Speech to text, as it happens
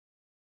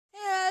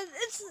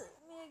it's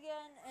me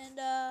again, and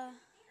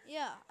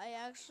yeah, I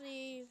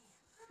actually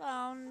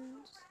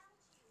found.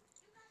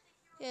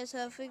 Yeah,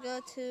 so if we go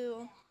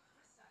to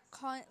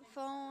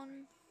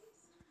phone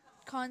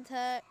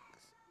contacts,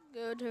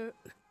 go to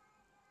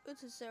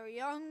Sarah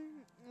Young,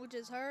 which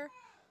is her.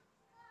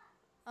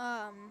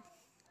 Um,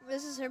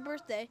 this is her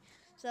birthday,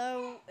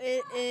 so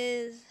it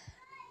is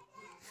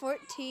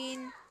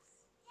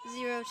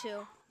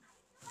 1402.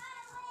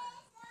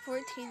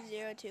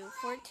 1402.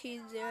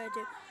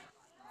 1402.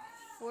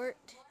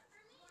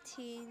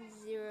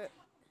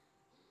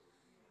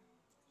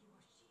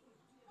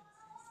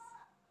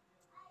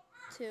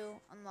 1402.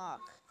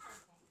 Unlock.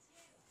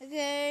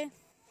 Okay.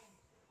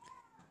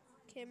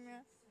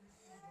 Camera.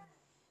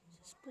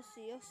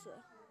 Suspiciosa.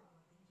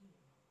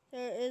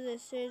 There is a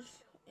stage.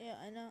 Yeah,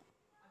 I know.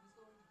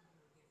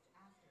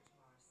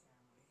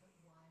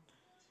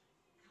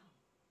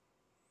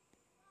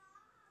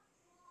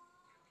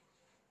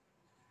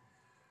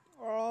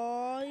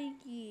 Oh,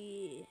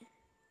 yeah.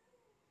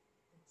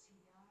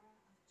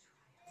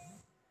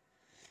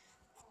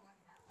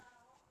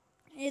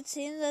 It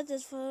seems that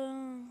this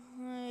phone.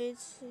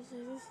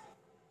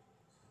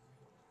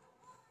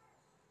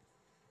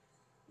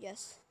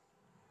 Yes.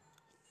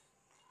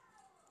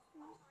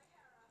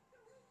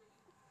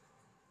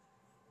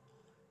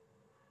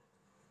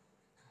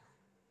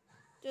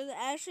 There's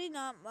actually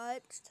not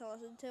much to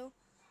listen to.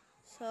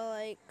 So,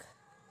 like.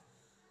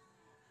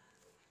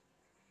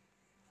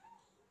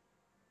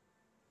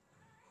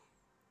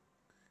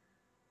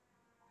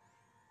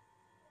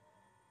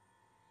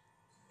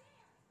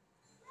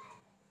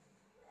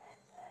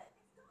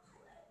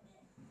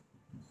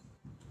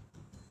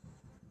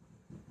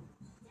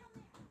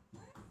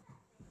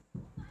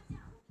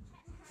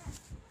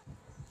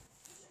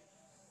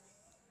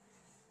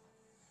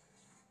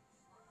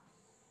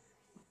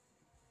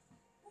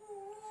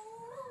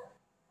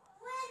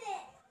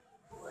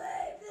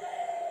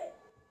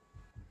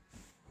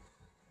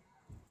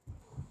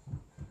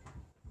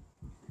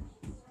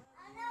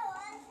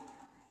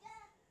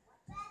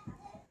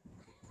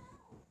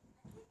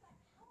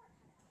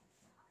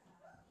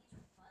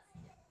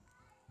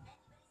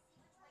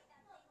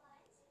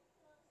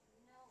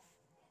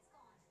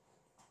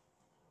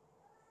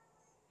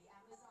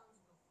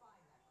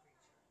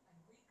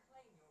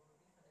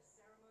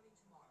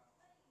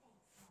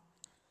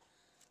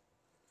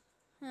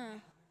 Hmm.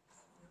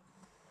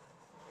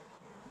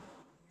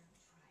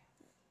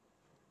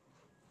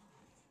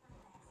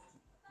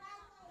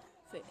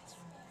 Face.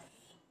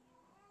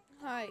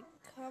 Alright,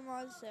 come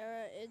on,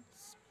 Sarah.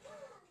 It's.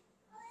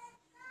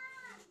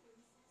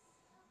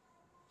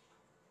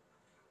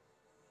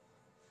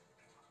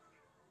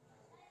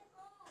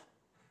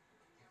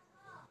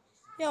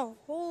 Yo,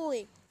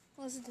 holy.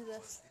 Listen to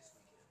this.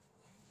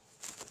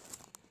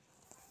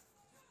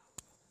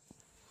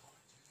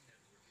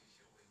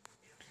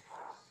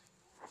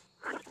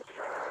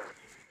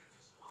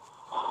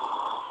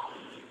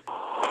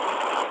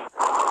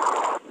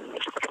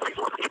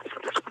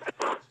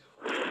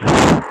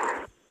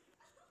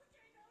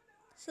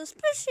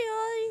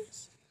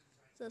 Suspicious.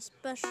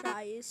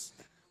 Suspicious.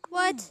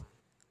 What?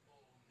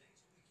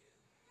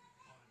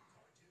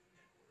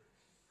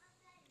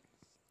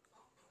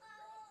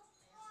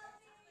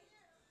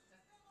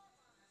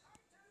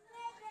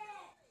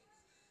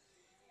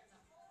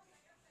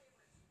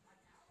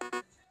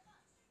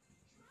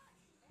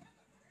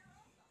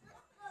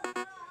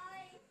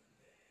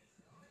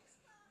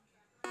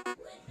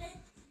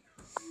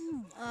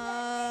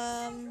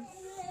 Um.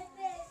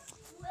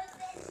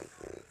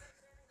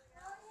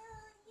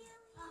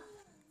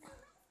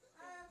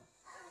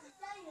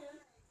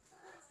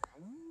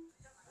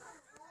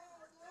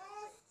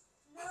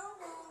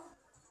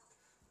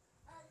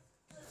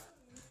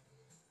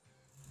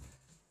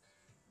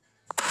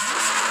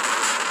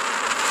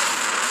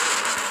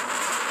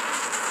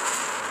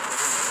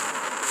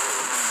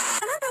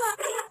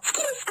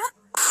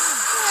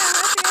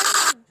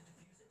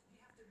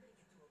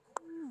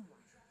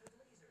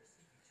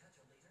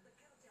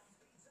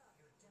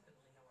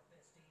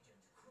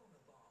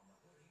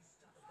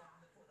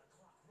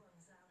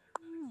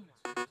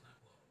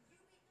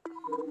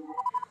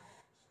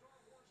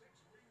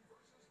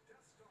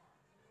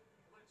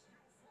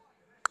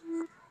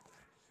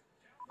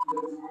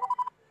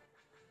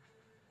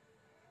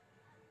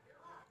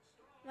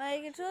 My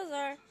controls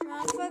are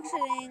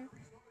malfunctioning.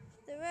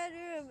 The red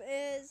room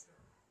is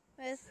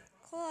with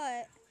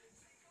Clot.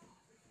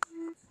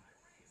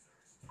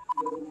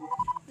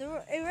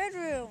 A red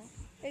room.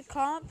 A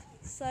comp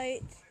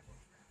site.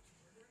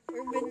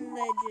 Urban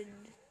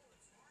legend.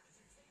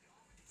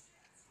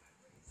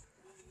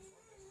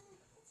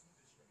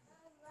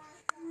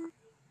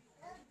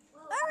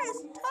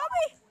 Iris,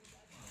 Tommy!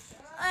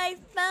 I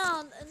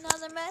found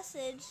another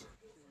message.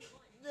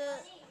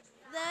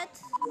 That.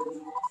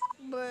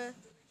 Bruh.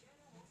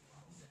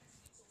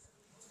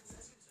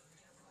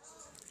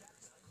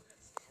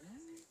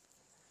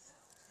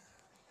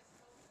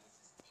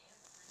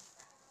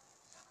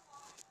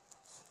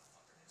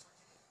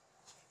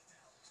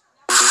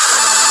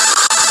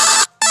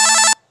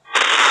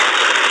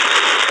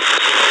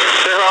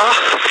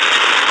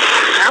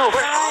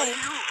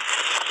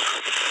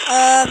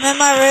 in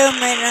my room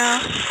right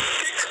now.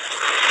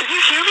 Did you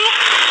hear me?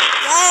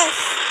 Yes.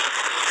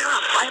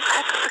 Sarah, I'm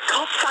at the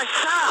cult site,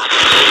 Sarah.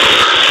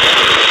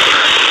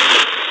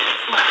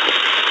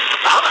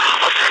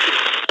 I'll check it.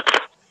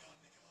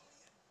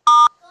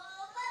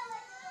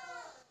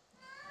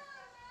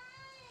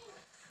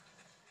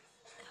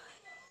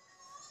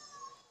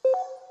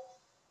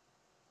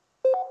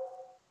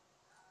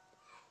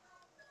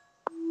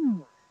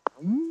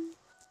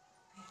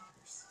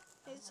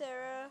 Hey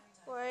Sarah,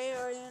 why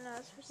are you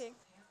not speaking?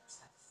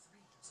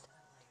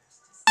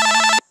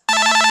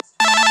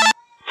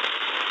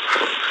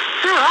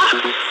 Sarah?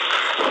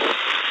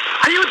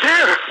 Are you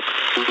there?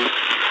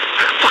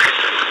 Fuck.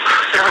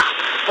 Sarah?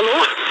 Hello?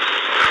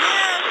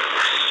 Yeah.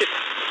 Shit.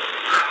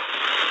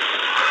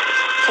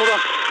 Hold on.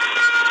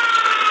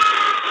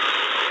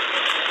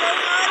 What's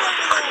going on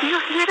over Do there? you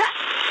hear that?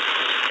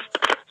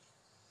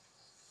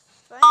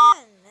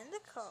 Fine, in the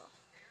call.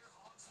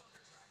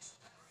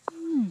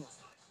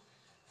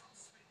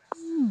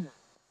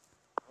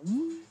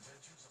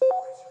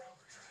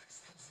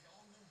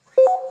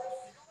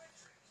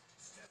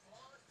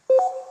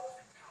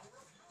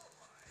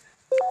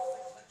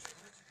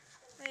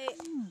 Wait,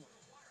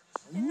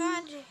 hang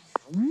on, Jay.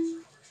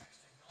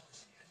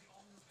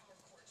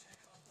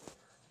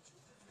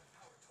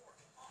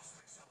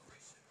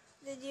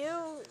 Did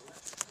you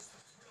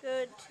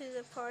go to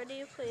the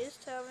party? Please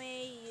tell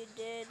me you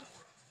did.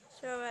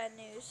 Throw that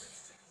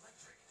news.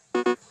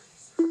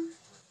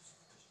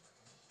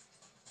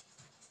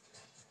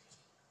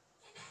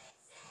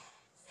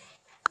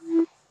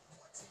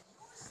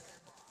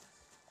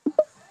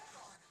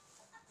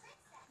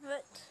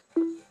 What?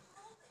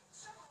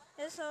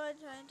 Is someone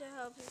trying to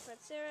help you,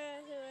 but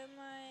Sarah, who am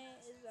I?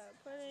 Is that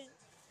important?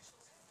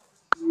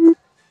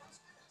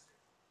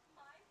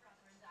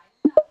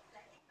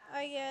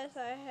 I guess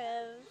I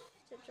have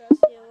to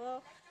trust you.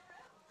 Well,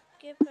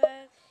 get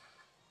back.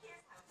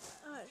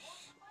 Oh,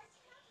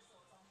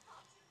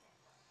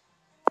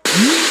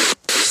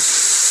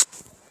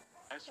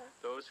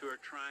 Those who are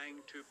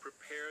trying to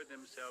prepare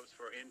themselves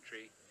for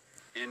entry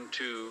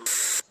into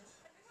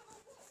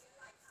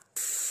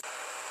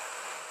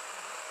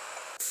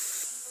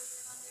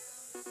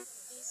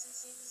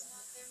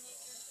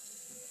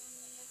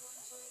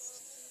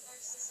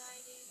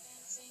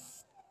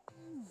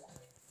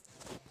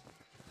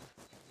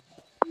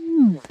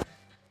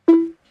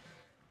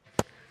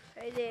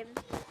Hey, James.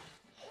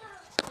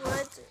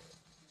 What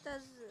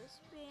does this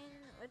mean?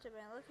 What am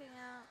I looking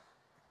at?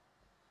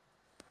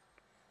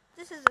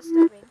 This is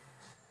disturbing.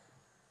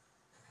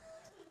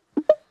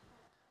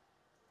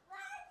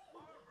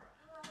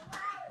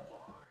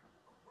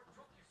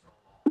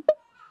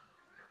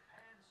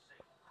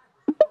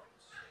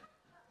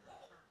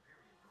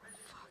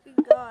 Fucking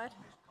God.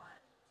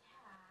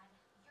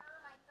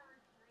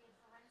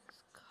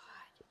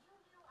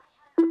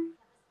 God.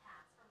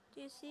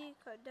 Do you see?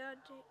 Cut down,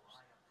 James.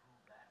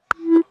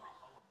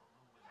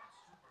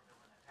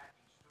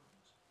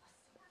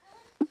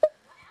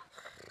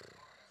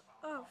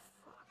 Oh,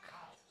 fuck.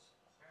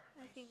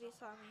 I think they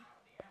saw me.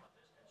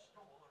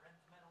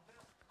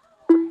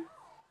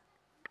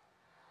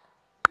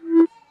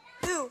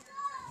 Ew.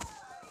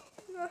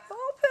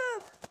 Help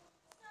him!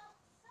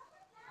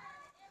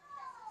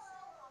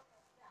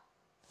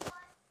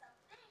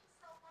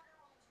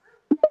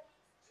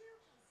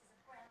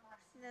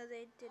 No,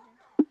 they didn't.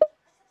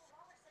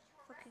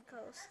 Fucking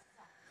close.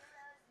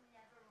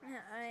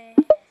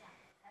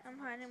 I'm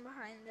hiding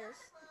behind this.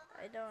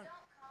 I don't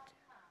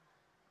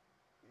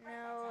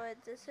know what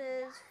this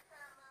is.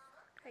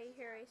 I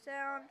hear a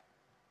sound.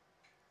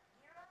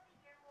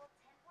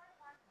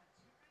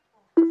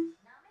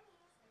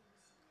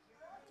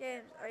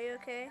 James, are you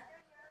okay?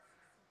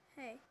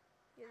 Hey,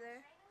 you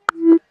there?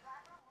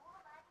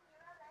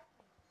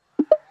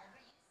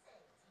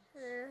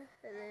 Hello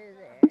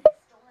there.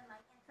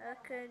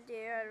 Welcome,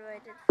 dear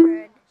invited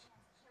friend.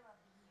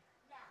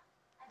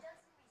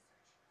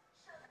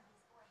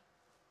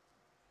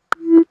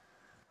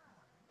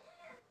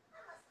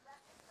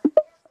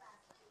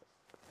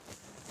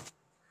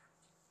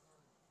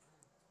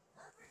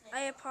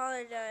 I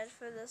apologize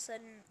for the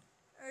sudden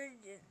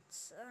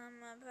urgence.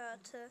 I'm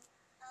about to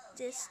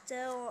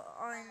distill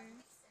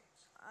on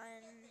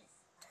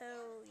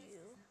tow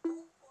you.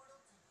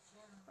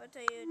 What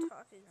are you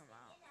talking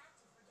about?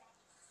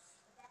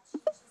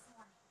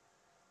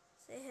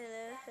 Say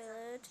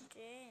hello to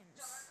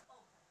James.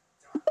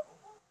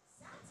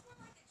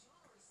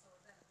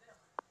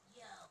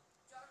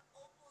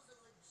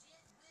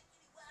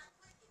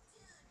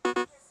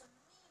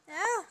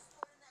 No.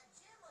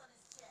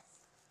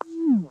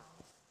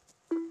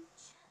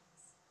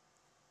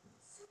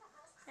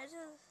 I just.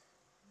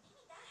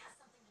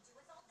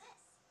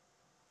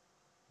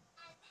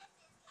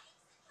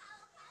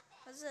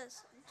 What's this?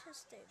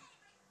 Interesting.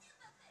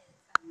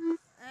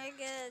 I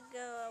gotta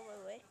go all my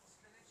way.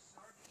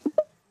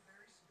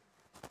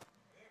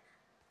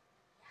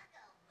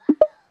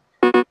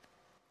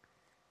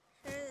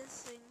 Share this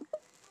thing.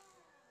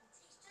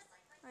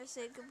 I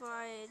say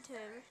goodbye to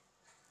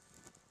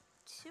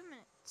 2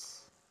 minutes.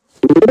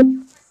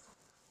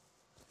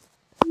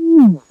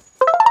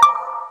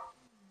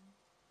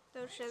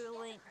 show you the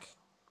link.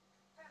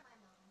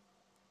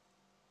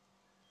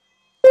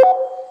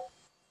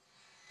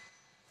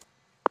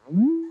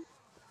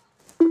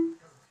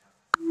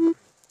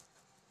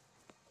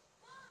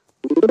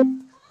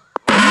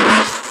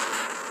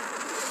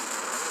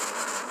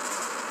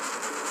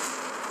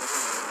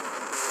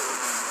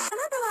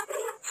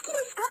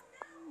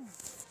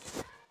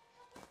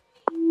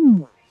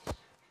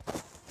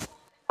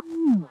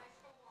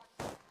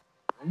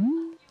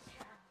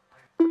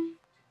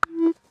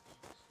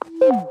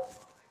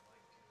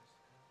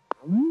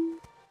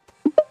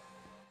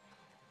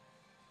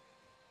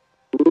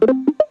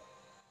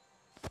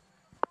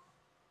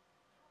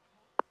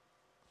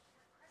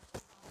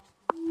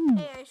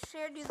 Hey, I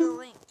shared you the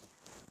link.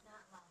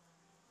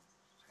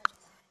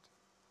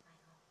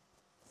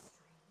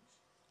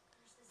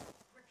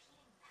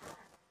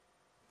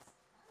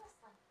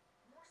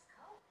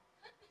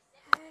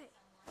 Hey,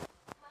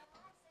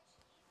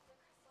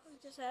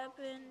 what just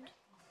happened?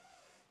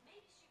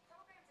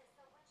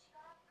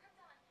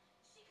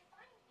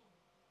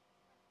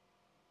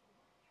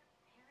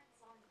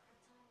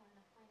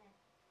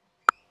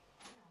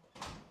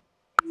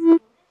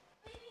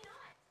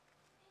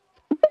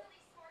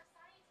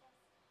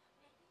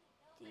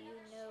 Do you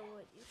know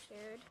what you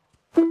shared?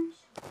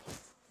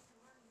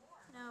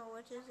 No,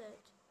 what is it?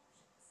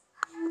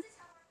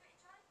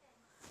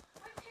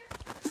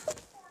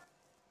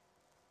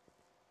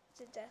 It's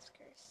a death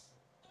curse.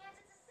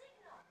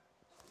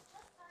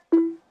 I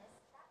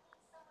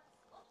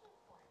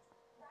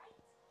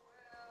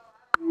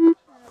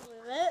don't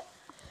believe it.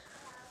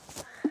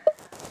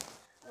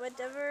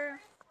 Whatever,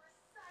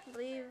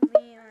 believe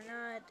me or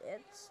not,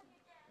 it's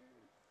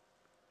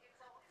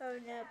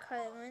of no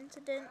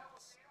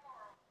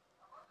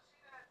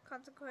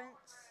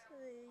consequence.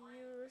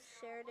 You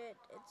shared it,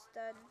 it's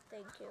done,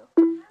 thank you.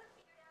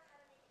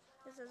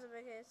 This doesn't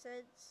make any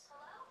sense.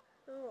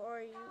 Who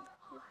are you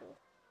people?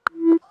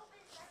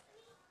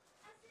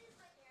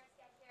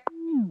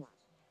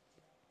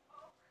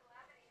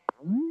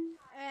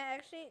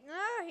 Actually,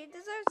 no, he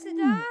deserves to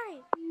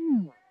die.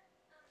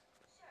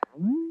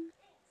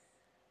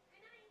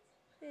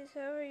 Please,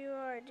 whoever you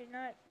are, do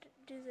not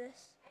do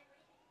this.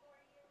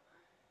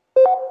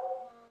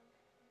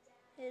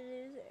 You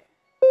loser.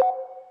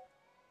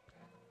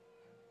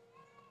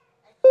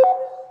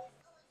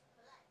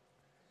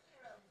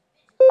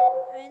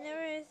 I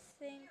never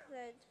think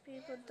that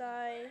people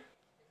die.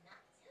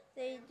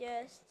 They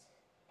just...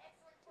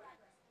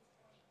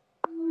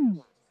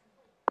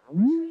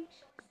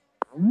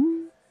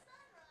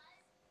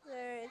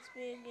 There, it's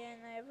me again.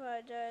 I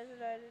apologize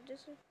that I did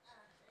this with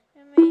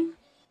me.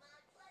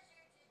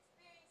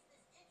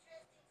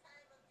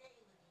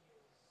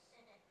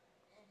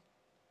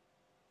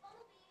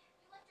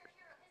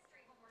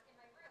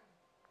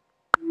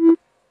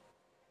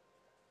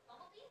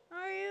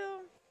 Are you?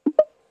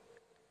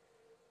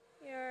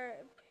 Your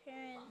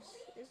appearance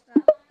is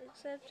not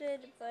accepted,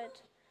 but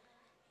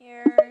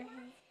here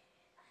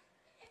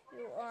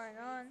you are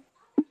on.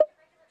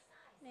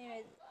 Name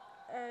is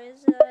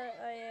Ariza.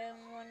 I am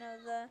one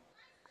of the,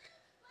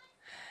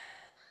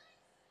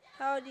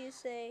 how do you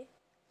say,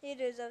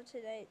 leaders of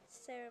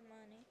tonight's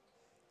ceremony.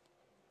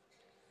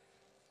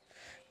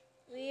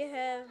 We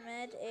have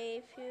met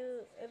a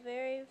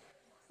very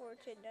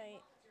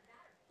fortunate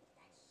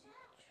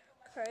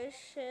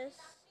crisis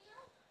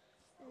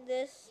in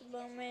this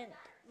moment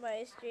by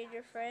a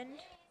stranger friend.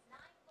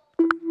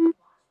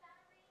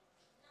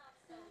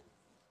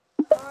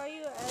 Are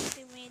you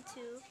asking me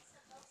to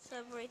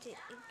celebrate it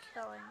in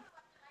killing?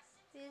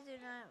 Please do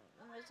not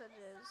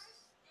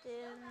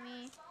misunderstand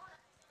me.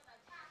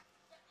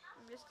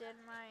 Understand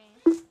my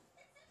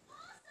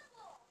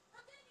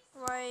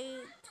why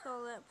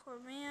kill that poor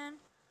man.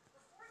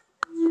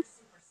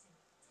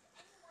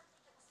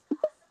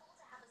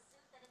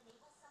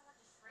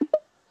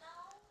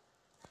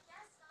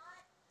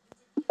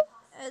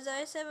 As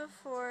I said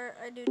before,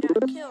 I do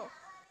not kill.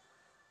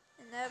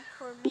 And that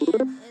poor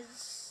man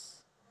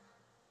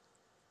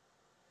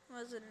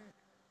wasn't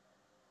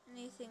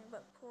anything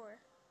but poor.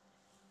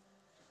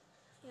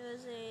 He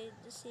was a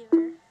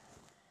deceiver.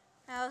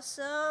 How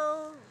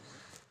so?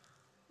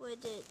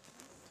 What did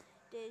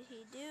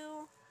he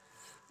do?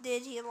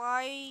 Did he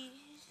lie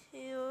to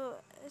you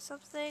or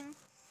something?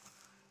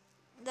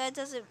 That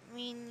doesn't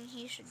mean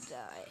he should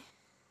die.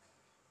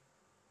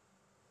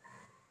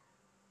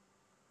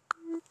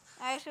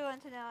 I actually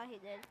want to know what he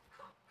did.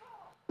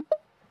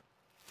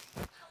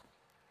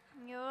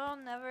 You will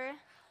never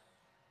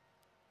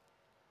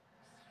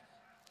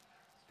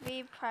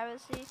be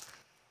privacy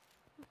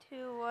to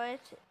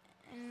what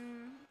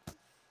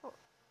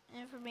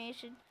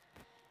information,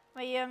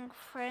 my young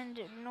friend,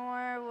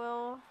 nor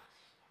will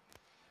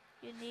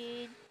you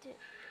need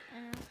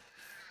in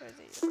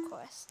further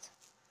quest.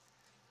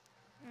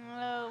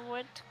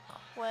 What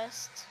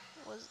quest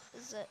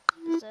is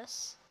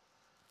this?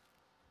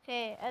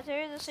 Okay,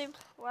 after the same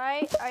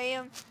flight, I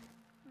am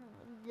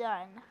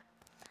done.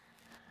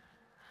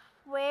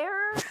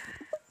 Where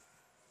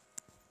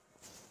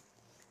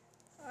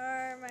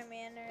are my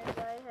manners?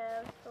 I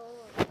have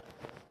stolen.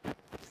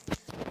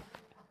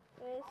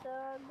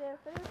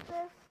 gonna finish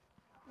this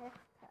next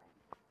time.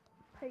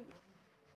 Peace.